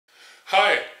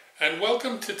Hi, and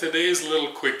welcome to today's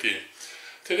little quickie.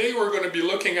 Today we're going to be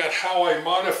looking at how I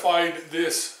modified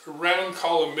this round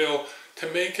column mill to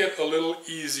make it a little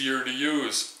easier to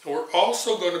use. We're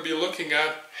also going to be looking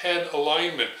at head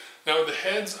alignment. Now the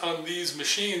heads on these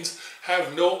machines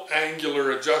have no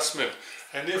angular adjustment,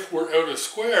 and if we're out of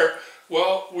square,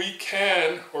 well, we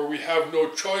can, or we have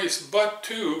no choice but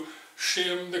to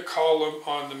shim the column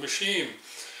on the machine.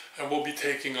 And we'll be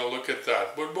taking a look at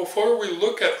that. But before we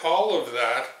look at all of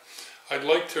that, I'd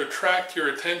like to attract your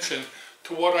attention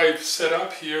to what I've set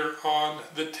up here on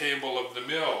the table of the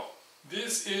mill.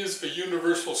 This is a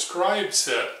universal scribe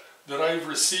set that I've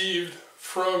received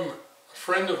from a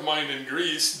friend of mine in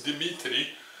Greece, Dimitri.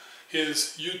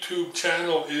 His YouTube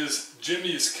channel is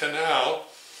Jimmy's Canal,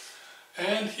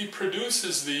 and he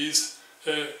produces these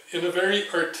in a very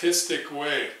artistic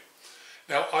way.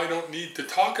 Now, I don't need to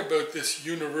talk about this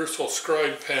universal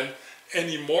scribe pen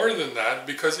any more than that,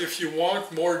 because if you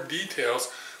want more details,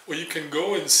 well, you can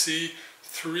go and see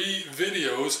 3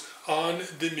 videos on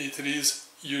Dimitri's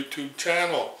YouTube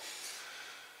channel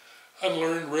and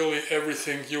learn really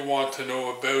everything you want to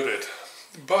know about it.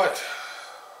 But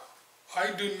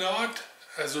I do not,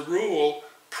 as a rule,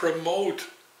 promote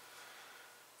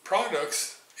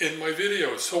products in my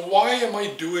videos. So why am I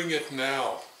doing it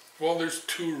now? Well, there's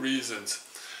 2 reasons.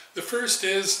 The first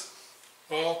is,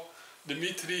 well,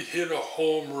 Dimitri hit a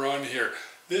home run here.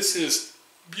 This is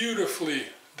beautifully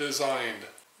designed,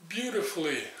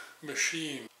 beautifully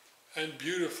machined, and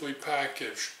beautifully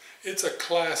packaged. It's a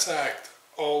class act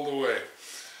all the way.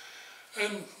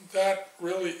 And that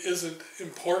really isn't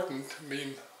important. I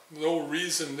mean, no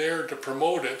reason there to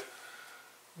promote it.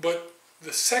 But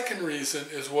the second reason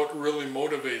is what really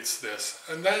motivates this,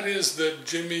 and that is that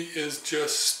Jimmy is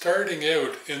just starting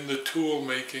out in the tool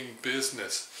making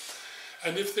business.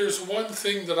 And if there's one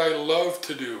thing that I love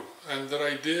to do, and that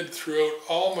I did throughout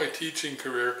all my teaching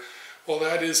career, well,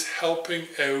 that is helping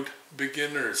out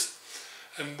beginners.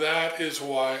 And that is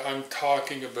why I'm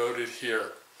talking about it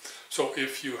here. So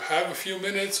if you have a few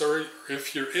minutes, or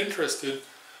if you're interested,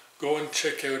 go and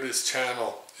check out his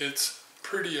channel. It's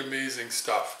pretty amazing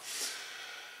stuff.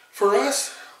 For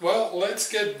us, well,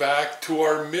 let's get back to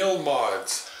our mill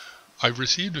mods. I've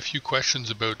received a few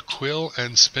questions about quill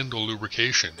and spindle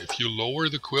lubrication. If you lower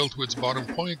the quill to its bottom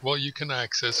point, well, you can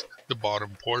access the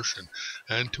bottom portion.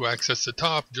 And to access the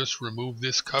top, just remove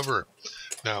this cover.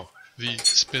 Now, the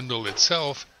spindle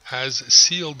itself has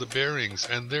sealed the bearings,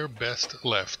 and they're best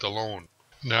left alone.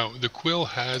 Now, the quill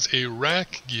has a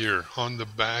rack gear on the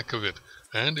back of it.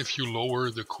 And if you lower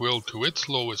the quill to its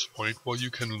lowest point, well, you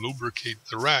can lubricate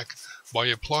the rack by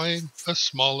applying a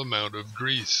small amount of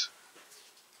grease.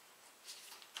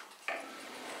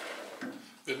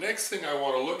 The next thing I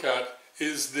want to look at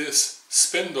is this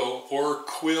spindle or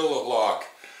quill lock.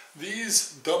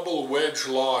 These double wedge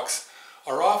locks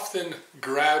are often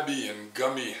grabby and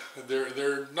gummy.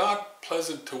 They're not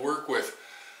pleasant to work with,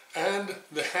 and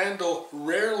the handle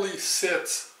rarely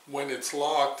sits when it's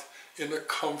locked in a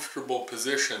comfortable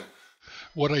position.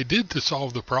 What I did to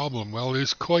solve the problem, well,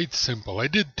 is quite simple. I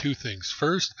did 2 things.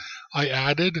 First, I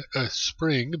added a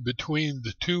spring between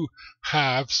the 2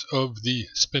 halves of the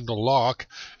spindle lock,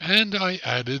 and I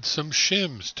added some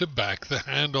shims to back the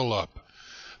handle up.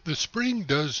 The spring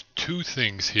does 2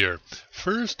 things here.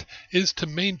 First is to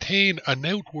maintain an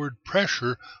outward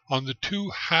pressure on the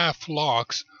 2 half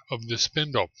locks of the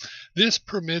spindle. This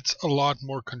permits a lot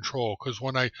more control, because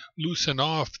when I loosen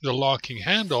off the locking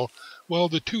handle, well,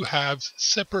 the 2 halves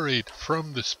separate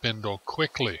from the spindle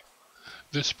quickly.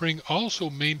 The spring also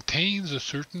maintains a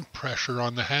certain pressure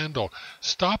on the handle,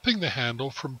 stopping the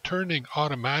handle from turning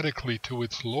automatically to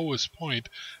its lowest point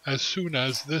as soon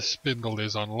as the spindle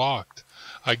is unlocked.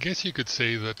 I guess you could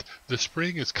say that the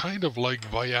spring is kind of like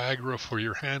Viagra for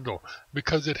your handle,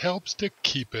 because it helps to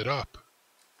keep it up.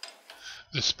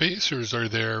 The spacers are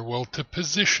there, well, to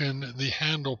position the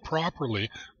handle properly,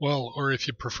 well, or if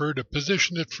you prefer, to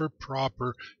position it for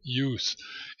proper use.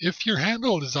 If your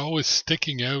handle is always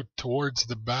sticking out towards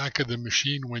the back of the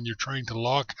machine when you're trying to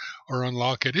lock or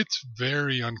unlock it, it's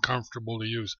very uncomfortable to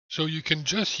use. So you can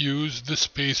just use the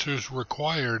spacers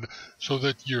required so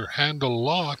that your handle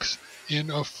locks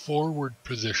in a forward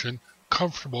position,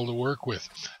 comfortable to work with.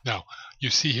 Now, you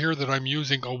see here that I'm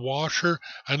using a washer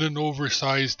and an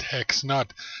oversized hex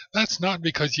nut. That's not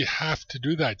because you have to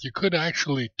do that. You could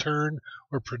actually turn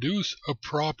or produce a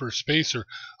proper spacer.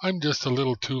 I'm just a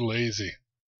little too lazy.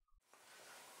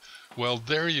 Well,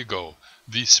 there you go.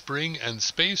 The spring and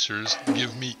spacers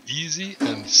give me easy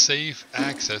and safe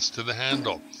access to the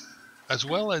handle, as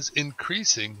well as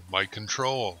increasing my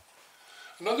control.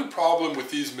 Another problem with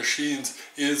these machines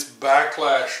is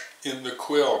backlash in the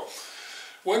quill.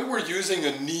 When we're using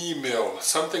a knee mill,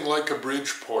 something like a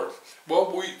Bridgeport,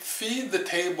 well, we feed the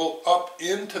table up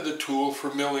into the tool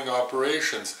for milling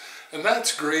operations. And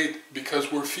that's great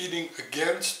because we're feeding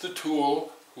against the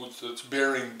tool, it's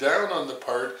bearing down on the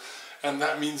part, and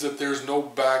that means that there's no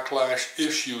backlash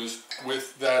issues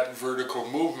with that vertical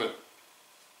movement.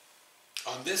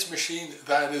 On this machine,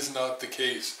 that is not the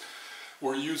case.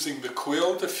 We're using the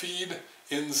quill to feed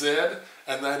in Z,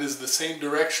 and that is the same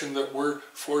direction that we're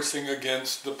forcing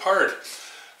against the part.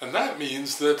 And that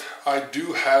means that I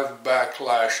do have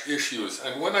backlash issues.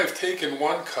 And when I've taken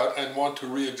one cut and want to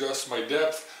readjust my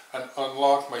depth and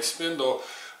unlock my spindle,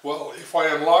 well, if I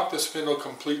unlock the spindle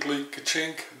completely,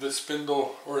 ka-chink, the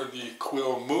spindle or the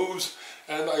quill moves,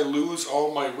 and I lose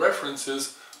all my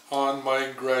references on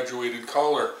my graduated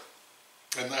collar.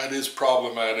 And that is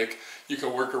problematic. You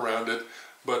can work around it,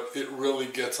 but it really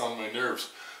gets on my nerves.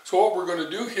 So what we're going to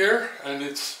do here, and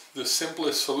it's the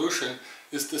simplest solution,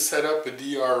 is to set up a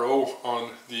DRO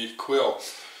on the quill.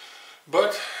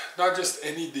 But not just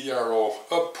any DRO,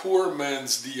 a poor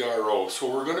man's DRO.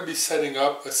 So we're going to be setting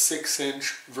up a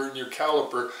 6-inch vernier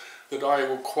caliper that I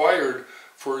acquired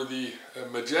for the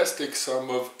majestic sum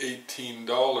of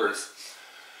 $18.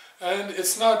 And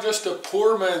it's not just a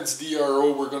poor man's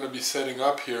DRO we're going to be setting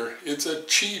up here, it's a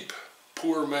cheap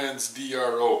poor man's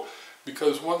DRO.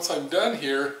 Because once I'm done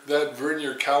here, that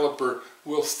vernier caliper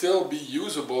will still be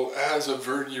usable as a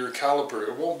vernier caliper.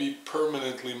 It won't be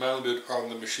permanently mounted on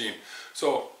the machine.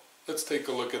 So let's take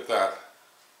a look at that.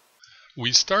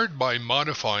 We start by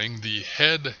modifying the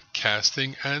head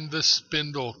casting and the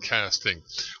spindle casting.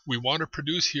 We want to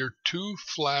produce here two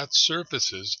flat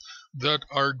surfaces that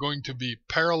are going to be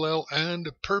parallel and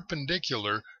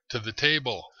perpendicular to the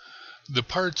table. The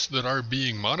parts that are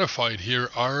being modified here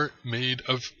are made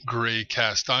of gray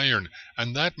cast iron,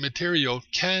 and that material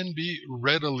can be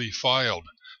readily filed.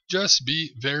 Just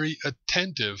be very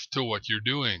attentive to what you're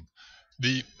doing.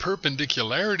 The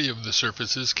perpendicularity of the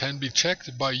surfaces can be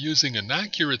checked by using an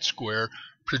accurate square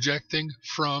projecting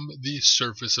from the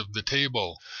surface of the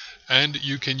table. And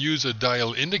you can use a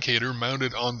dial indicator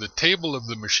mounted on the table of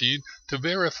the machine to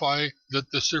verify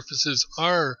that the surfaces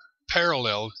are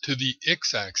parallel to the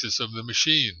x-axis of the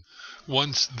machine.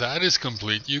 Once that is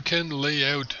complete, you can lay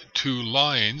out two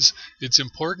lines. It's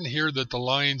important here that the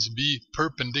lines be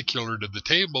perpendicular to the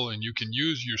table, and you can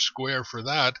use your square for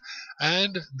that,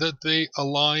 and that they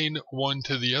align one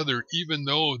to the other even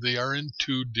though they are in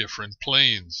two different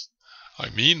planes. I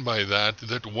mean by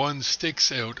that one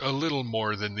sticks out a little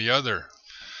more than the other.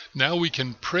 Now we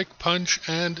can prick punch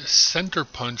and center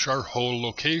punch our hole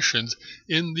locations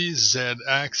in the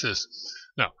Z-axis.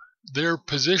 Now, their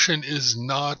position is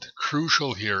not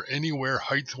crucial here. Anywhere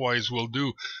height-wise will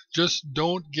do. Just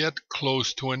don't get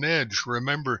close to an edge.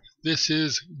 Remember, this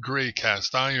is gray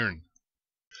cast iron.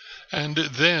 And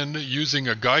then, using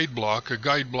a guide block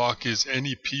is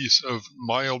any piece of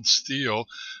mild steel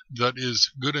that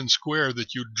is good and square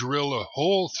that you drill a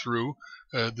hole through,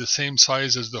 the same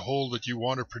size as the hole that you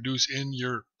want to produce in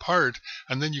your part,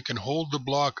 and then you can hold the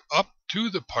block up to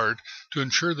the part to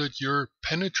ensure that you're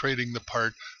penetrating the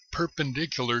part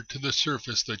perpendicular to the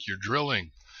surface that you're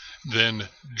drilling. Then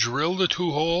drill the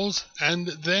two holes, and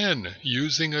then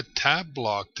using a tap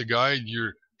block to guide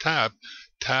your tap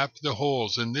the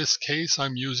holes. In this case,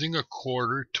 I'm using a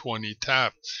 1/4-20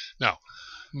 tap. Now,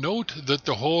 note that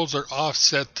the holes are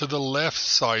offset to the left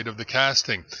side of the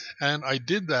casting, and I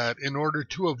did that in order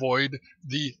to avoid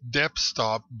the depth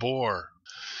stop bore.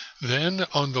 Then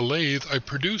on the lathe, I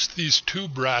produced these two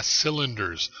brass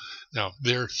cylinders. Now,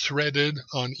 they're threaded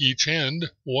on each end,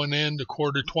 one end a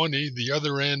 1/4-20, the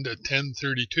other end a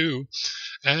 10/32,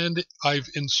 and I've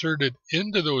inserted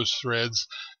into those threads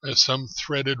some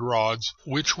threaded rods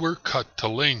which were cut to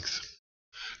length.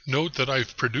 Note that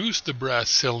I've produced the brass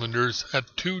cylinders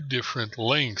at two different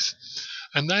lengths,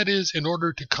 and that is in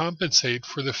order to compensate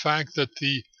for the fact that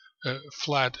the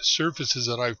flat surfaces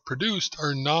that I've produced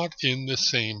are not in the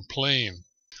same plane.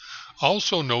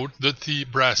 Also note that the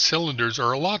brass cylinders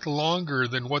are a lot longer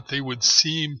than what they would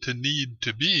seem to need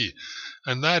to be,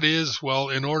 and that is, well,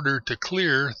 in order to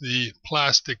clear the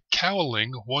plastic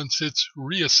cowling once it's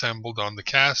reassembled on the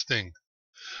casting.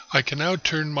 I can now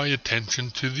turn my attention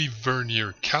to the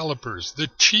vernier calipers, the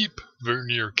cheap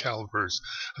vernier calipers.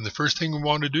 And the first thing we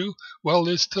want to do, well,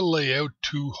 is to lay out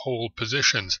two hole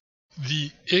positions.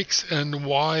 The X and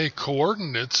Y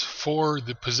coordinates for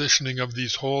the positioning of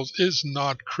these holes is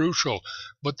not crucial,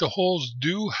 but the holes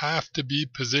do have to be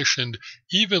positioned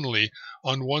evenly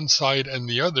on one side and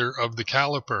the other of the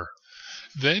caliper.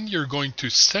 Then you're going to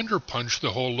center punch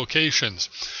the hole locations.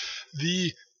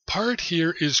 The part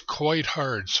here is quite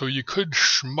hard, so you could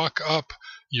schmuck up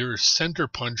your center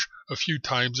punch a few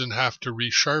times and have to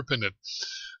resharpen it.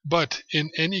 But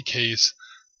in any case,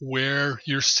 wear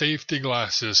your safety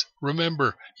glasses.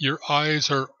 Remember, your eyes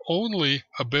are only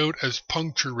about as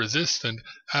puncture resistant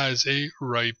as a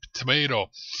ripe tomato.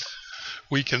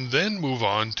 We can then move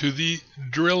on to the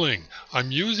drilling.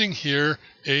 I'm using here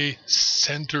a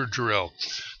center drill.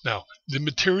 Now, the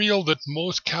material that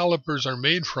most calipers are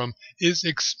made from is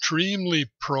extremely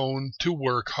prone to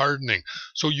work hardening.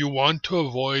 So you want to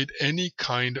avoid any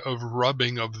kind of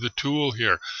rubbing of the tool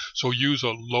here. So use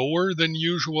a lower than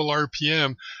usual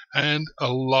RPM and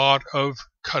a lot of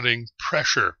cutting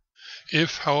pressure.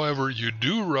 If, however, you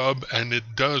do rub and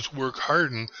it does work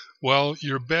harden, well,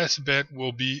 your best bet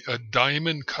will be a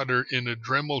diamond cutter in a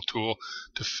Dremel tool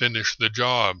to finish the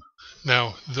job.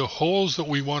 Now, the holes that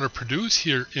we want to produce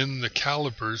here in the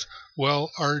calipers,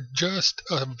 well, are just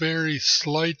a very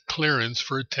slight clearance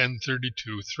for a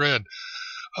 1032 thread.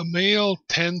 A male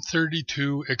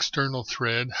 1032 external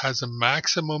thread has a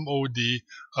maximum OD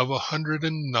of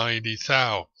 190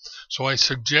 thou. So I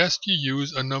suggest you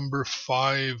use a number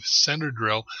 5 center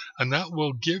drill, and that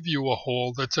will give you a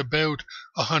hole that's about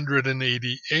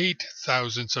 188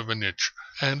 thousandths of an inch.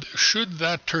 And should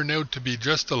that turn out to be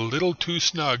just a little too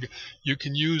snug, you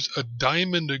can use a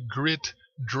diamond grit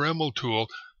Dremel tool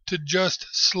to just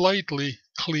slightly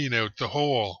clean out the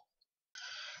hole.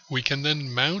 We can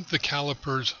then mount the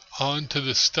calipers onto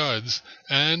the studs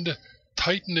and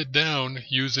tighten it down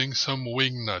using some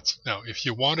wing nuts. Now, if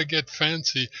you want to get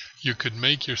fancy, you could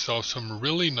make yourself some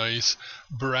really nice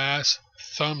brass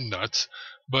thumb nuts,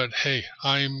 but hey,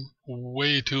 I'm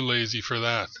way too lazy for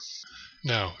that.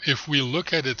 Now, if we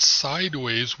look at it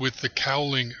sideways with the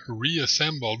cowling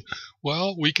reassembled,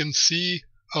 well, we can see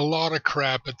a lot of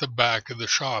crap at the back of the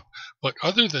shop. But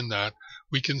other than that,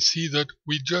 we can see that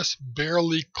we just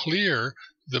barely clear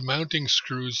the mounting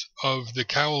screws of the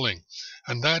cowling.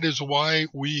 And that is why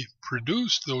we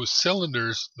produced those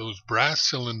cylinders, those brass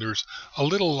cylinders, a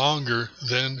little longer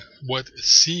than what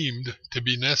seemed to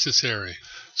be necessary.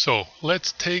 So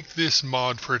let's take this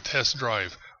mod for a test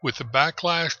drive. With the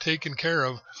backlash taken care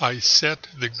of, I set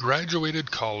the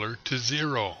graduated collar to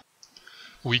 0.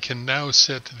 We can now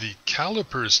set the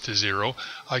calipers to 0.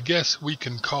 I guess we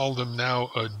can call them now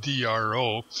a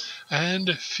DRO, and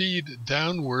feed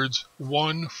downwards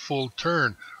 1 full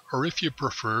turn, or if you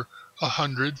prefer,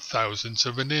 100 thousandths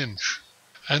of an inch.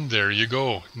 And there you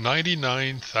go,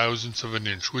 99 thousandths of an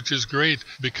inch, which is great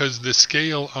because the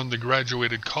scale on the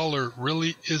graduated collar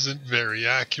really isn't very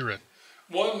accurate.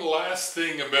 One last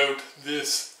thing about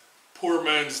this poor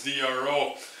man's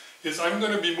DRO is I'm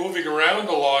going to be moving around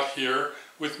a lot here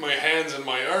with my hands and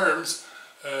my arms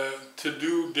to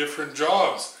do different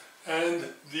jobs. And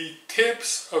the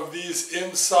tips of these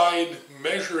inside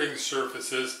measuring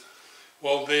surfaces,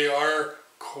 well, they are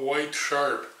quite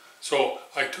sharp. So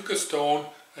I took a stone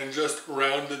and just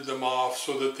rounded them off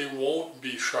so that they won't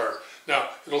be sharp. Now,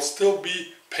 it'll still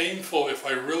be painful if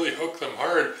I really hook them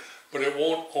hard, but it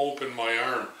won't open my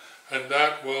arm. And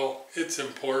that, well, it's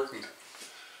important.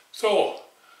 So,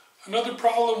 another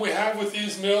problem we have with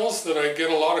these mills that I get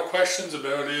a lot of questions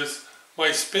about is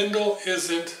my spindle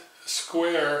isn't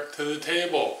square to the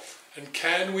table. And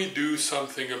can we do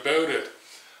something about it?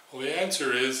 Well, the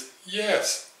answer is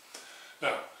yes.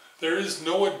 Now, there is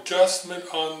no adjustment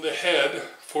on the head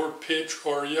for pitch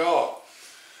or yaw.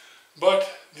 But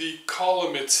the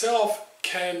column itself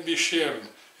can be shimmed.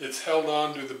 It's held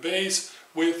onto the base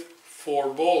with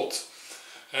 4 bolts.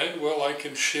 And well, I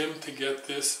can shim to get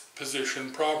this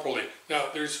positioned properly. Now,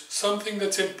 there's something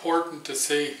that's important to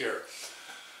say here.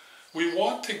 We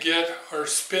want to get our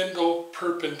spindle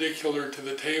perpendicular to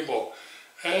the table.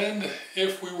 And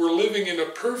if we were living in a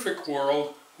perfect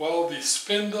world, well, the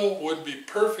spindle would be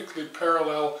perfectly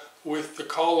parallel with the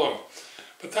column.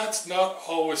 But that's not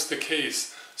always the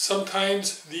case.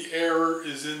 Sometimes the error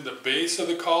is in the base of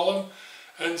the column,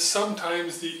 and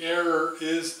sometimes the error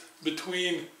is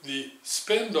between the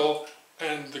spindle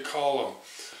and the column.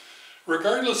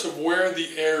 Regardless of where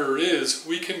the error is,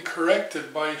 we can correct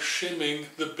it by shimming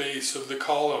the base of the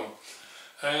column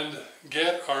and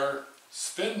get our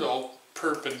spindle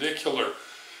perpendicular.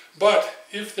 But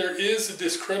if there is a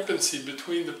discrepancy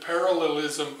between the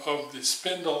parallelism of the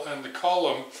spindle and the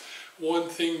column, one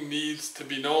thing needs to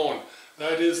be known.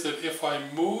 That is that if I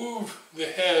move the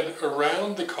head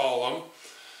around the column,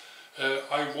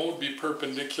 I won't be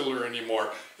perpendicular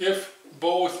anymore. If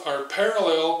both are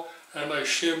parallel and I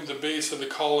shim the base of the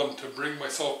column to bring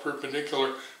myself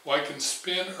perpendicular, well, I can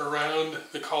spin around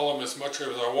the column as much as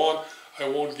I want. I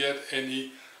won't get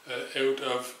any out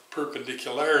of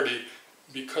perpendicularity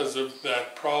because of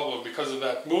that problem, because of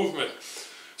that movement.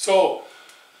 So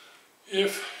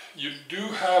if you do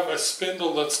have a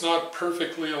spindle that's not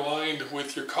perfectly aligned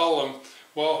with your column,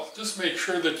 well, just make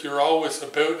sure that you're always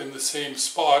about in the same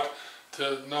spot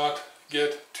to not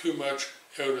get too much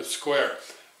out of square.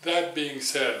 That being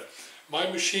said, my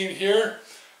machine here,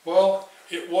 well,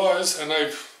 it was, and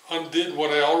I've undid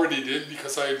what I already did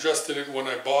because I adjusted it when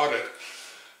I bought it,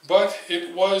 but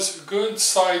it was good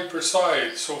side per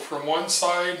side. So from one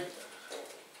side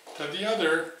to the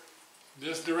other,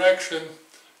 this direction,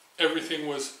 everything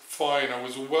was fine. I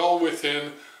was well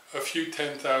within a few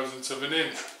 10,000ths of an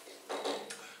inch.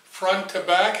 Front to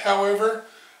back, however,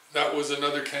 that was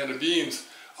another can of beans.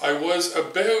 I was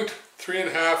about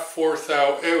 3.5, 4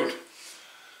 thou out,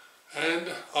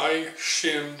 and I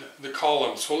shimmed the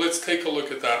column. So let's take a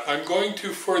look at that. I'm going to,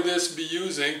 for this, be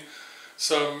using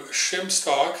some shim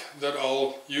stock that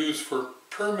I'll use for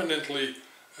permanently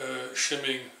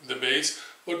shimming the base.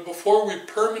 But before we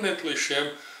permanently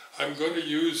shim, I'm going to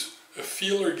use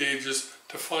feeler gauges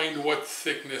to find what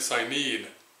thickness I need.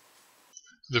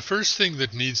 The first thing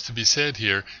that needs to be said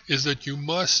here is that you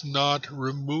must not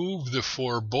remove the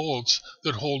 4 bolts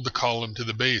that hold the column to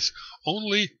the base.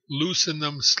 Only loosen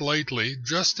them slightly,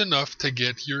 just enough to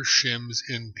get your shims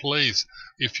in place.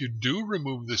 If you do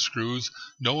remove the screws,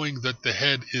 knowing that the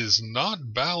head is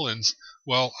not balanced,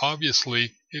 well,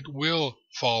 obviously it will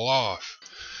fall off.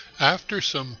 After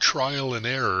some trial and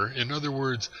error, in other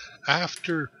words,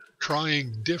 after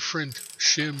trying different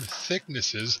shim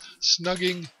thicknesses,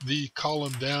 snugging the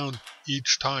column down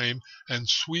each time, and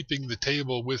sweeping the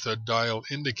table with a dial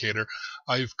indicator,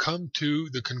 I've come to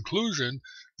the conclusion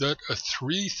that a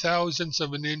 3/1000th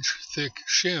of an inch thick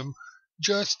shim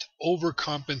just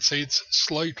overcompensates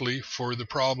slightly for the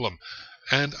problem.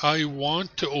 And I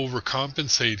want to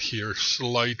overcompensate here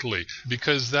slightly,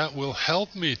 because that will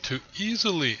help me to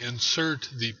easily insert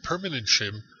the permanent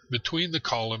shim between the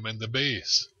column and the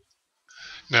base.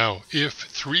 Now,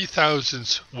 if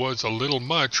 3/1000ths was a little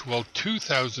much, well,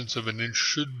 2/1000ths of an inch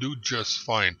should do just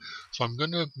fine. So I'm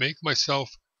going to make myself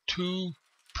 2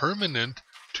 permanent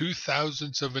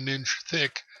 2/1000ths of an inch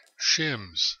thick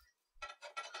shims.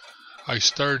 I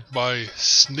start by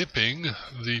snipping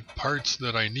the parts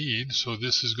that I need, so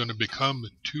this is going to become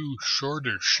 2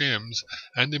 shorter shims.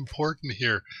 And important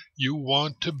here, you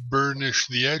want to burnish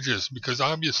the edges, because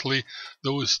obviously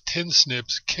those tin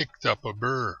snips kicked up a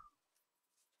burr.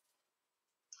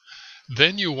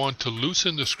 Then you want to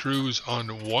loosen the screws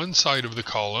on one side of the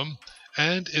column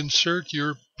and insert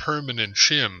your permanent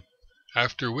shim,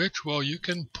 after which, well, you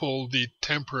can pull the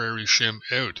temporary shim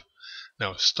out.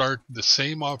 Now start the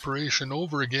same operation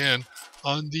over again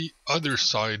on the other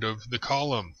side of the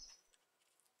column.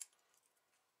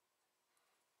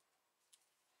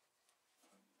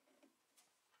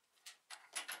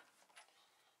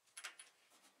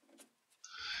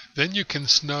 Then you can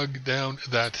snug down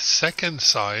that second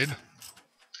side,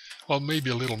 well, maybe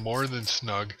a little more than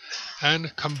snug,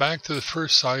 and come back to the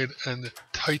first side and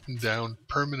tighten down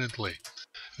permanently.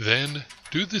 Then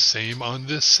do the same on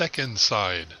this second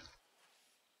side.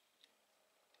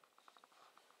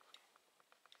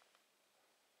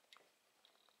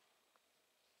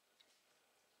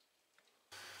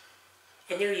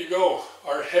 And there you go.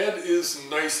 Our head is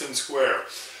nice and square.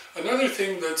 Another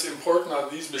thing that's important on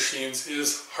these machines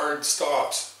is hard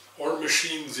stops, or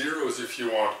machine zeros if you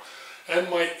want. And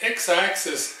my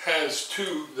x-axis has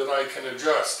 2 that I can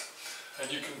adjust.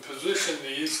 And you can position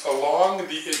these along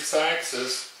the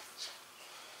x-axis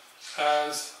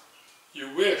as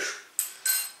you wish.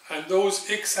 And those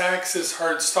x-axis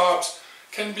hard stops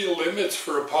can be limits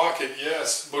for a pocket,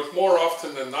 yes, but more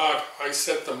often than not, I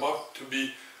set them up to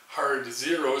be hard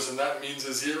zeros, and that means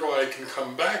a 0 I can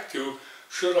come back to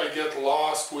should I get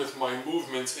lost with my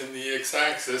movements in the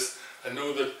x-axis and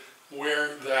know that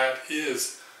where that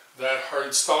is. That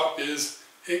hard stop is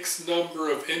X number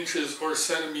of inches or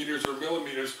centimeters or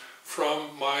millimeters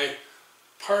from my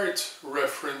part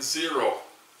reference 0.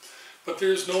 But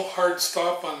there's no hard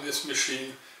stop on this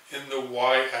machine in the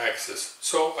y-axis.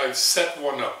 So I've set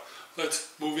one up. Let's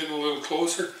move in a little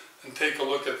closer and take a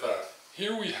look at that.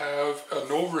 Here we have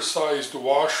an oversized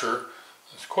washer.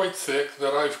 It's quite thick,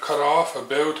 that I've cut off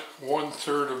about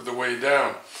 1/3 of the way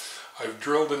down. I've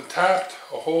drilled and tapped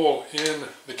a hole in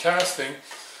the casting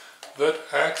that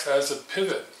acts as a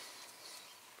pivot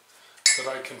that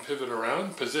I can pivot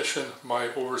around, position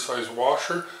my oversized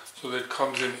washer so that it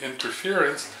comes in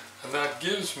interference, and that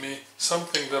gives me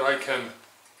something that I can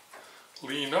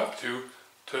lean up to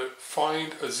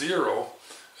find a 0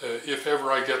 if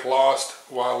ever I get lost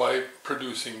while I'm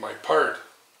producing my part.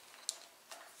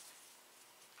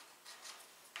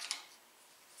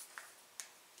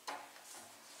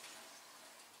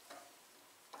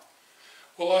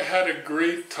 Well, I had a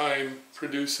great time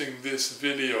producing this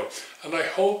video, and I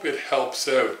hope it helps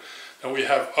out. Now, we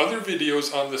have other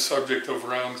videos on the subject of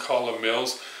round column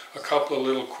mills, a couple of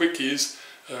little quickies,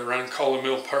 round column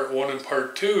mill part 1 and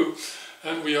part 2,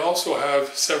 and we also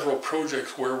have several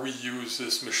projects where we use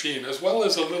this machine, as well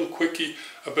as a little quickie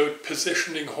about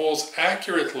positioning holes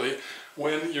accurately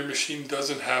when your machine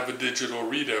doesn't have a digital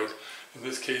readout. In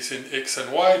this case in X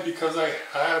and Y, because I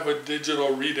have a digital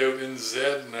readout in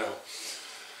Z now.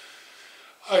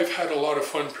 I've had a lot of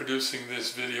fun producing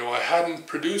this video. I hadn't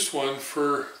produced one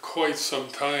for quite some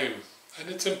time, and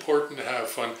it's important to have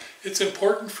fun. It's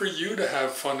important for you to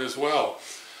have fun as well.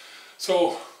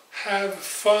 So have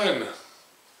fun,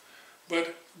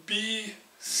 but be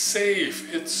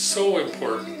safe. It's so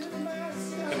important.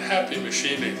 And happy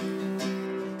machining.